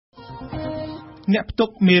អ្នកផ្ទុក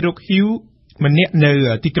មេរោគ HIV ម្នាក់នៅ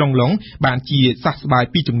ទីក្រុងឡុងបានជាសះស្បើយ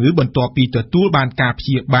ពីជំងឺបន្ទាប់ពីទទួលបានការព្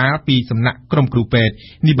យាបាលពីសំណាក់ក្រុមគ្រូពេទ្យ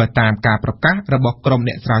នេះបើតាមការប្រកាសរបស់ក្រុម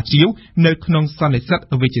អ្នកស្រាវជ្រាវនៅក្នុងសន្និសីទ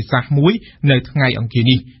វិទ្យាសាស្ត្រមួយនៅថ្ងៃអង្គារ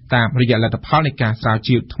នេះតាមរយៈលទ្ធផលនៃការស្រាវ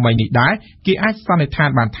ជ្រាវថ្មីនេះដែរគេអាចសន្និដ្ឋាន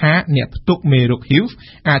បានថាអ្នកផ្ទុកមេរោគ HIV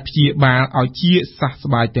អាចព្យាបាលឲ្យជាសះស្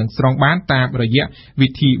បើយទាំងស្រុងបានតាមរយៈវិ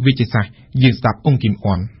ធីវិទ្យាសាស្ត្រយើងស្ដាប់អង្គគីមអ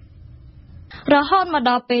នរហូតមក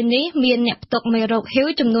ដល់ពេលនេះមានអ្នកផ្ទុកមេរោគ HIV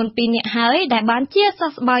ចំនួន2នាក់ហើយដែលបានជាសះ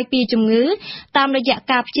ស្បើយពីជំងឺតាមរយៈ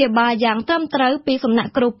ការព្យាបាលយ៉ាងត្រឹមត្រូវពីសំណា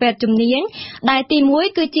ក់គ្រូពេទ្យជំនាញដែលទី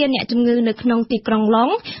1គឺជាអ្នកជំងឺនៅក្នុងទីក្រុងឡុង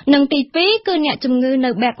និងទី2គឺអ្នកជំងឺនៅ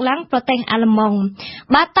បែកឡាំងប្រទេសអាល្លឺម៉ង់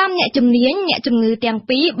បាទតាមអ្នកជំនាញអ្នកជំងឺទាំង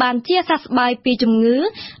ពីរបានជាសះស្បើយពីជំងឺ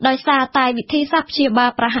ដោយសារតែវិធីសាស្ត្រព្យាបាល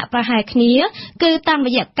ប្រហាក់ប្រហែលគ្នាគឺតាមរ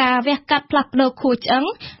យៈការវះកាត់ផ្លាស់ប្ដូរខួរឆ្អឹង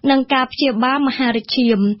និងការព្យាបាលមហារីក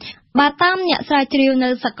ឈាមបាទតាមអ្នកស្រាវជ្រាវនៅ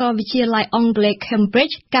សាកលវិទ្យាល័យអង់គ្លេស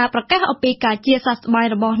Cambridge ការប្រកាសអំពីការជាសះស្បើយ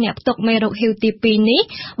របស់អ្នកផ្ទុកមេរោគ HIV ទី2នេះ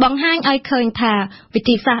បង្ហាញឲ្យឃើញថាវិ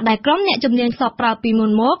ធីសាស្ត្រដែលក្រុមអ្នកជំនាញសពប្រើពីមុ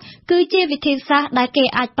នមកគឺជាវិធីសាស្ត្រដែលគេ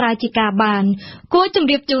អាចប្រើជាការបានគួរជម្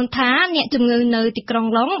រាបជូនថាអ្នកជំងឺនៅទីក្រុង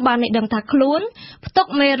ឡុងបានដឹងថាខ្លួនផ្ទុក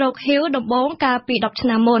មេរោគ HIV ដំបូងកាលពី10ឆ្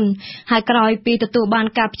នាំមុនហើយក្រោយពីទទួលបាន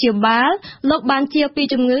ការព្យាបាលលោកបានជាពី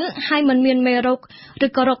ជំងឺហើយមិនមានមេរោគឬ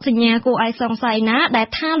ក៏រោគសញ្ញាគួរឲ្យសង្ស័យណាដែល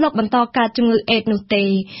ថាលោកបន្តកើតជំងឺអេដនោះទេ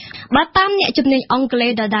បាទតាមអ្នកជំនាញអង់គ្លេ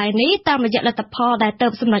សដដែលនេះតាមរយៈលទ្ធផលដែលទៅ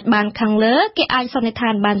សម្រេចបានខាងលើគេអាចសន្និដ្ឋា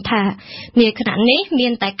នបានថានាខណៈនេះមា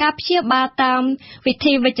នតែការព្យាបាលតាមវិ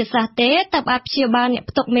ធីវិទ្យាសាស្ត្រទេទើបអាចព្យាបាលអ្នក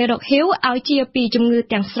ផ្ទុកមេរោគ HIV ឲ្យជាពីជំងឺ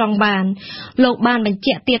ទាំងស្រុងបានលោកបានបញ្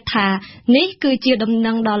ជាក់ទៀតថានេះគឺជាដំ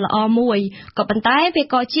ណឹងដ៏ល្អមួយក៏ប៉ុន្តែវា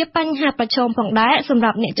ក៏ជាបញ្ហាប្រឈមផងដែរសម្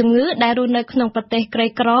រាប់អ្នកជំងឺដែលរស់នៅក្នុងប្រទេសក្រី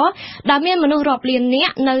ក្រដែលមានមនុស្សរាប់លាននា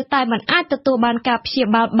ក់នៅតែមិនអាចទទួលបានការព្យា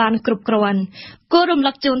បាលបានគ្រប់គ្រាន់គួររំ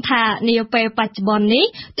លឹកជូនថានាពេលបច្ចុប្បន្ននេះ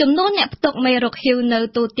ចំនួនអ្នកផ្ទុកមេរោគ HIV នៅ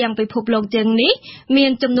ទូទាំងពិភពលោកទាំងនេះមា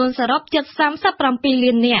នចំនួនសរុបជិត37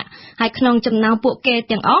លាននាក់ហើយក្នុងចំណោមពួកគេ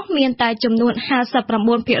ទាំងអស់មានតែចំនួន 59% ប៉ុ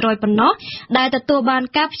ណ្ណោះដែលទទួលបាន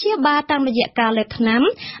ការព្យាបាលតាមរយៈការលេបថ្នាំ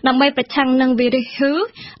ដើម្បីប្រឆាំងនឹងវីរុស HIV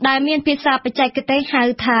ដែលមានភាសាបច្ចេកទេសហៅ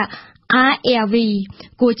ថាARV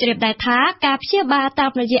គួរជ្រាបដែរថាការព្យាបាលតា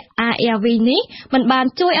មរយៈ ARV នេះមិនបាន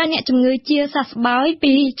ជួយឲ្យអ្នកជំងឺជាសះស្បើយ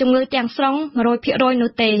ពីជំងឺទាំងស្រុង 100%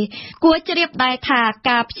 នោះទេគួរជ្រាបដែរថា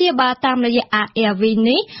ការព្យាបាលតាមរយៈ ARV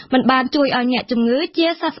នេះមិនបានជួយឲ្យអ្នកជំងឺជា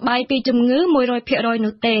សះស្បើយពីជំងឺ 100%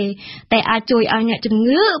 នោះទេតែអាចជួយឲ្យអ្នកជំ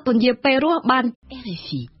ងឺពន្យាពេលរស់បាន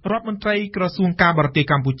RFI រដ្ឋមន្ត្រីក្រសួងការបរទេស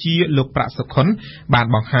កម្ពុជាលោកប្រាក់សុខុនបាន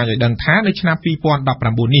បង្ហាញឲ្យដឹងថានៅឆ្នាំ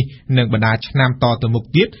2019នេះនិងបណ្ដាឆ្នាំតទៅមុខ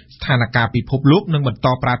ទៀតស្ថានភាពពិភពលោកនឹងបន្ត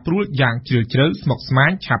ប្រែប្រួលយ៉ាងជ្រាលជ្រៅស្មុគស្មា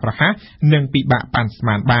ញឆាប់រហ័សនិងពិបាកប៉ាន់ស្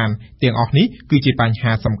មានបានទាំងអស់នេះគឺជាបញ្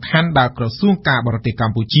ហាសំខាន់ដែលក្រសួងការបរទេសក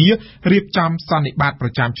ម្ពុជារៀបចំសន្និបាតប្រ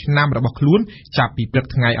ចាំឆ្នាំរបស់ខ្លួនចាប់ពីព្រឹក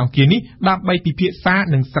ថ្ងៃអង្គារនេះដើម្បីពិភាក្សា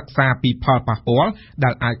និងសិក្សាពីផលប៉ះពាល់ដែ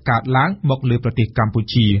លអាចកើតឡើងមកលើប្រទេសកម្ពុ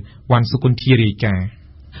ជាវ៉ាន់សុគន្ធារាយការណ៍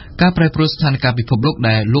ការប្រែប្រួលស្ថានភាពពិភពលោក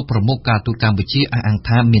ដែលលោកប្រមុខការទូតកម្ពុជាអះអាង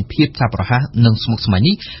ថាមានភាពឆាប់រហ័សនិងស្មុគស្មាញ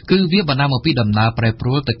នេះគឺវាបណ្ដាលមកពីដំណើរប្រែប្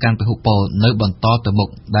រួលទៅកាន់ពហុពលនៅបន្តទៅមុខ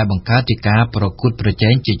ដែលបង្កើតជាការប្រកួតប្រជែ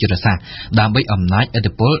ងជាយុទ្ធសាស្ត្រដើម្បីអំណាចឥទ្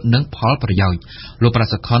ធិពលនិងផលប្រយោជន៍លោកប្រា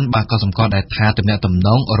សុខុនបានក៏សម្គាល់ដែរថាទំនាក់ទំន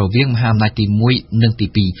ងរវាងមហាអំណាចទី1និងទី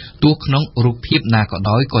2ទោះក្នុងរូបភាពណាក៏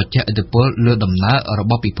ដោយក៏ជះឥទ្ធិពលលើដំណើររ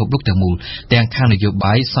បស់ពិភពលោកទាំងមូលទាំងខាងនយោ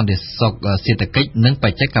បាយសន្តិសុខសេដ្ឋកិច្ចនិងប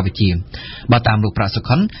ច្ចេកវិទ្យាបើតាមលោកប្រាសុ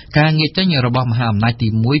ខុនការងាកចេញរបស់មហាអំណាចទី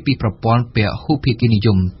1ពីប្រព័ន្ធពហុភាគីនិយ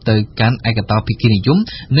មទៅកាន់ឯកតោភាគីនិយម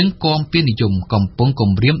និងគមពាននិយមកំពុង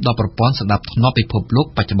គំរាមដល់ប្រព័ន្ធសណ្ដាប់ធ្នាប់ពិភពលោក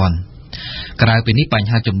បច្ចុប្បន្នក្រៅពីនេះបញ្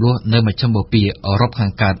ហាចំនួននៅមជ្ឈមបូព៌ាអឺរ៉ុបខា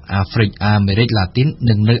ងកើតអាហ្វ្រិកអាមេរិកឡាទីន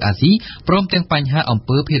និងនៅអាស៊ីព្រមទាំងបញ្ហាអំ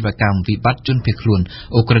ពើភេរវកម្មវិបត្តិជនភៀសខ្លួន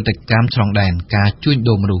អ ுக ្រិតកម្មឆ្លងដែនការជួញ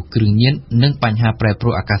ដូរមនុស្សគ្រឿងញៀននិងបញ្ហាប្រែប្រួ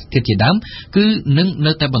លអាកាសធាតុជាដើមគឺនឹង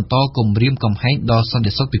នៅតែបន្តគំរាមកំហែងដល់សន្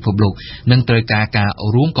តិសុខពិភពលោកនិងត្រូវការ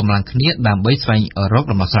រួមកម្លាំងគ្នាដើម្បីស្វែងរក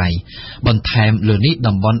ដំណោះស្រាយបន្ថែមលើនេះ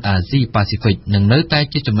តំបន់អាស៊ីប៉ាស៊ីហ្វិកនឹងនៅតែ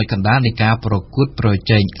ជាចំណុចកណ្ដាលនៃការប្រកួតប្រ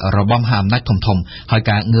ជែងរបស់មហាអំណាចធំៗហើយ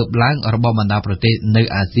ការងើបឡើងរបស់បណ្ដាប្រទេសនៅ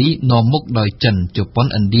អាស៊ីនាំមុខដោយចិនជប៉ុន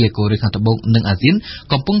ឥណ្ឌាកូរ៉េខាងត្បូងនិងអាស៊ាន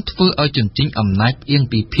កំពុងធ្វើឲ្យជញ្ជីងអំណាចផ្អៀង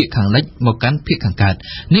ពីភាគខាងលិចមកកាន់ភាគខាងកើត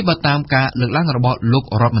នេះបើតាមការលើកឡើងរបស់លោក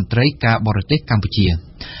រដ្ឋមន្ត្រីការបរទេសកម្ពុជា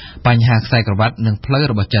បញ្ហាខ្សែក្រវ៉ាត់និងផ្លូវ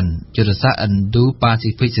របស់ចិនយុទ្ធសាស្ត្រ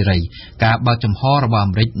Indo-Pacific សេរីការបើកចំហរបស់អា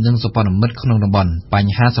មេរិកនិងសម្ព័ន្ធមិត្តក្នុងតំបន់ប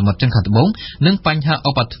ញ្ហាសមុទ្រចិនខាងត្បូងនិងបញ្ហា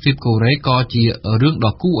ឧបទ្វីបកូរ៉េក៏ជារឿង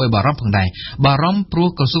ដ៏គួរឲ្យបារម្ភផងដែរបារម្ភព្រោះ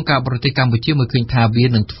ក្រសួងការបរទេសកម្ពុជាមើលឃើញថាវា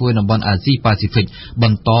នឹងធ្វើតំបន់អាស៊ីប៉ាស៊ីហ្វិកប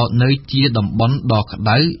ន្តនៅជាតំបន់ដ៏ក្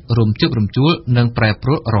តៅរំជើបរំជួលនិងប្រែប្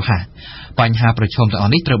រួលរហ័សបញ្ហាប្រឈមទាំងអ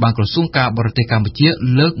ស់នេះត្រូវបានក្រសួងការបរទេសកម្ពុជា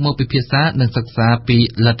លើកមកពិភាក្សានិងសិក្សាពី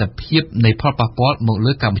លទ្ធភាពនៃផលប៉ះពាល់មក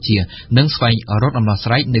លើកម្ពុជានិងស្វែងរកដំណោះស្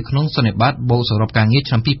រាយនៅក្នុងសន្និបាតបូកសរុបការងារ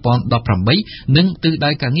ឆ្នាំ2018និងទិសដៅ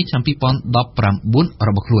ការងារឆ្នាំ2019រ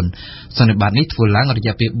បស់ខ្លួនសន្និបាតនេះធ្វើឡើងរ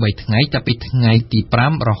យៈពេល3ថ្ងៃចាប់ពីថ្ងៃទី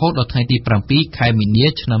5រហូតដល់ថ្ងៃទី7ខែមីនា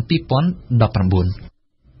ឆ្នាំ2019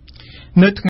 នៅ